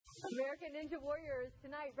American Ninja Warrior is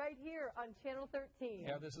tonight right here on Channel 13.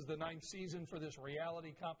 Yeah, this is the 9th season for this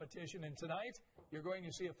reality competition, and tonight you're going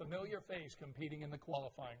to see a familiar face competing in the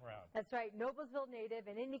qualifying round. That's right. Noblesville native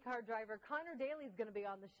and IndyCar driver Conor Daly is going to be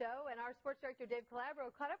on the show, and our sports director Dave Calabro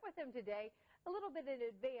caught up with him today a little bit in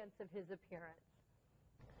advance of his appearance.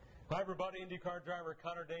 Hi, everybody. IndyCar driver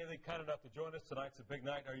Conor Daly, kind enough to join us tonight. It's a big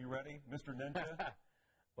night. Are you ready, Mr. Ninja?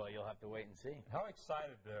 Well, you'll have to wait and see. How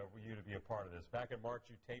excited were you to be a part of this? Back in March,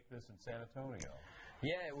 you taped this in San Antonio.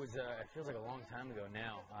 Yeah, it was. It feels like a long time ago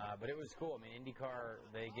now, but it was cool. I mean, IndyCar,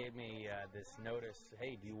 they gave me this notice,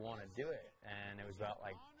 hey, do you want to do it? And it was about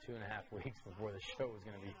like 2.5 weeks before the show was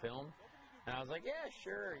going to be filmed. And I was like, yeah,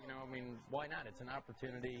 sure. You know, I mean, why not? It's an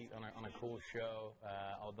opportunity on a cool show,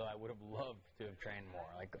 although I would have loved to have trained more.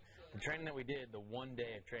 Like, the training that we did, the one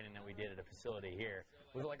day of training that we did at a facility here,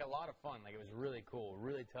 was like a lot of fun. Like, it was really cool,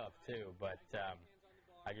 really tough, too. But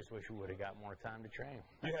I just wish we would have got more time to train.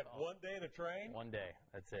 You had one day to train? One day.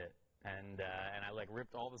 That's it. And I, like,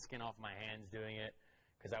 ripped all the skin off my hands doing it,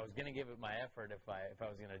 because I was going to give it my effort if I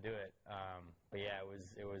was going to do it. But yeah,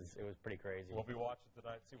 it was pretty crazy. We'll be watching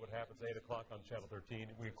tonight, see what happens 8 o'clock on Channel 13.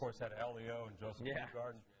 We of course had Leo and Joseph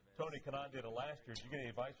Garden. Tony Conor did it last year. Did you get any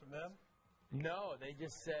advice from them? No, they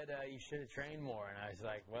just said you should have trained more, and I was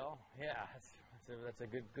like, well, yeah, that's a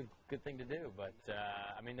good thing to do. But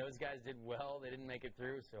I mean, those guys did well. They didn't make it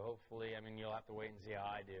through, so hopefully, I mean, you'll have to wait and see how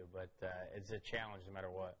I do. But it's a challenge no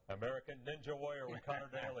matter what. American Ninja Warrior with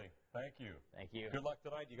Conor Daly. Thank you. Thank you. Good luck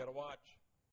tonight. You got to watch.